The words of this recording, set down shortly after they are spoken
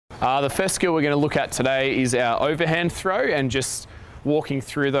The first skill we're going to look at today is our overhand throw, and just walking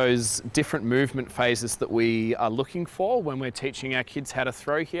through those different movement phases that we are looking for when we're teaching our kids how to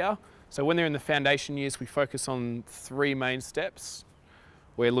throw here. So when they're in the foundation years, we focus on three main steps.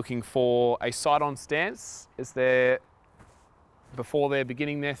 We're looking for a side-on stance before they're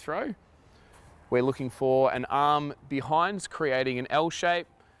beginning their throw. We're looking for an arm behind, creating an L shape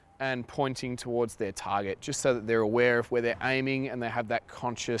and pointing towards their target, just so that they're aware of where they're aiming and they have that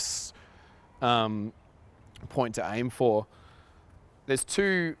conscious point to aim for. There's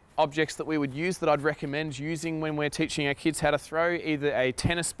two objects that we would use that I'd recommend using when we're teaching our kids how to throw. Either a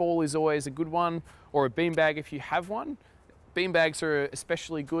tennis ball is always a good one, or a beanbag if you have one. Beanbags are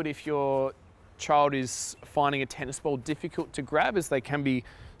especially good if your child is finding a tennis ball difficult to grab, as they can be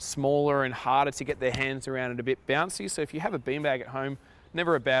smaller and harder to get their hands around and a bit bouncy. So if you have a beanbag at home,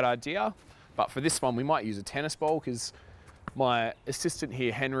 never a bad idea. But for this one, we might use a tennis ball, because my assistant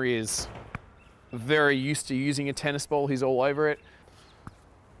here, Henry, is very used to using a tennis ball. He's all over it.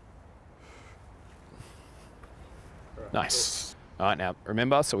 Nice. All right, now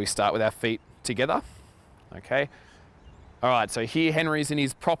remember, so we start with our feet together, okay? All right, so here Henry's in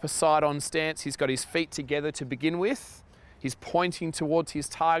his proper side-on stance. He's got his feet together to begin with. He's pointing towards his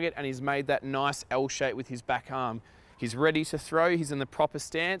target, and he's made that nice L shape with his back arm. He's ready to throw, he's in the proper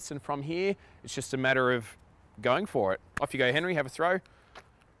stance, and from here, it's just a matter of going for it. Off you go, Henry, have a throw.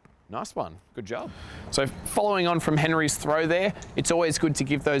 Nice one, good job. So following on from Henry's throw there, it's always good to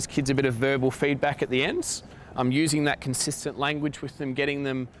give those kids a bit of verbal feedback at the ends. Using that consistent language with them, getting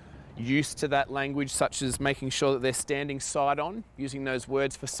them used to that language, such as making sure that they're standing side on, using those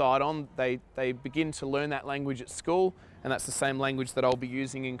words for side on. They begin to learn that language at school, and that's the same language that I'll be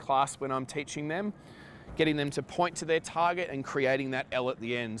using in class when I'm teaching them. Getting them to point to their target and creating that L at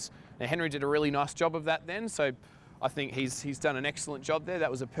the ends. Now Henry did a really nice job of that then, so I think he's done an excellent job there. That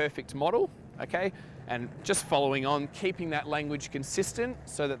was a perfect model, okay? And just following on, keeping that language consistent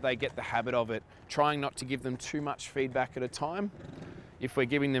so that they get the habit of it. Trying not to give them too much feedback at a time. If we're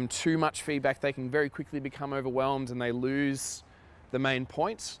giving them too much feedback, they can very quickly become overwhelmed and they lose the main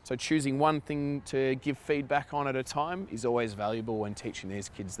point. So choosing one thing to give feedback on at a time is always valuable when teaching these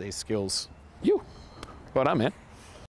kids these skills. Well done, man.